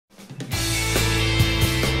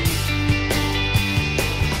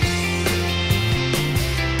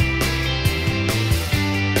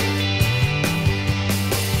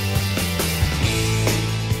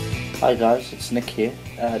Hi guys, it's Nick here.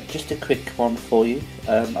 Just a quick one for you.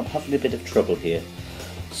 I'm having a bit of trouble here.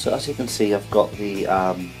 So as you can see, I've got the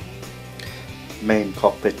main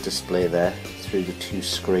cockpit display there through the two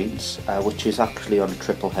screens, which is actually on a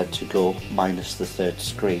triple head to go minus the third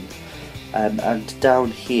screen. And down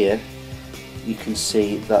here you can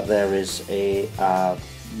see that there is a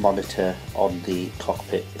monitor on the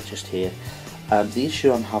cockpit just here. The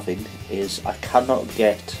issue I'm having is I cannot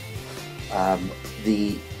get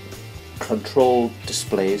the control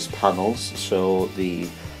displays panels, so the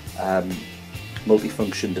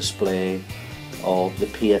multifunction display or the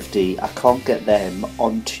PFD, I can't get them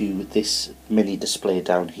onto this mini display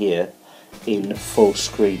down here in full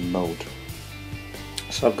screen mode.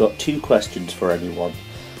 So I've got two questions for anyone.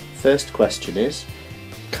 First question is,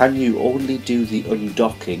 can you only do the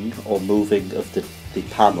undocking or moving of the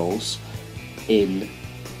panels in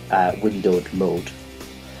windowed mode?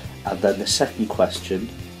 And then the second question,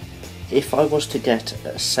 if I was to get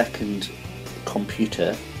a second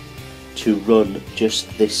computer to run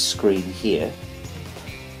just this screen here,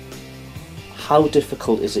 how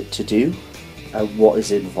difficult is it to do and what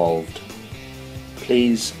is involved?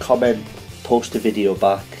 Please comment, post a video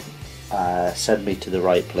back, send me to the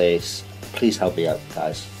right place. Please help me out,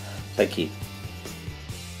 guys. Thank you.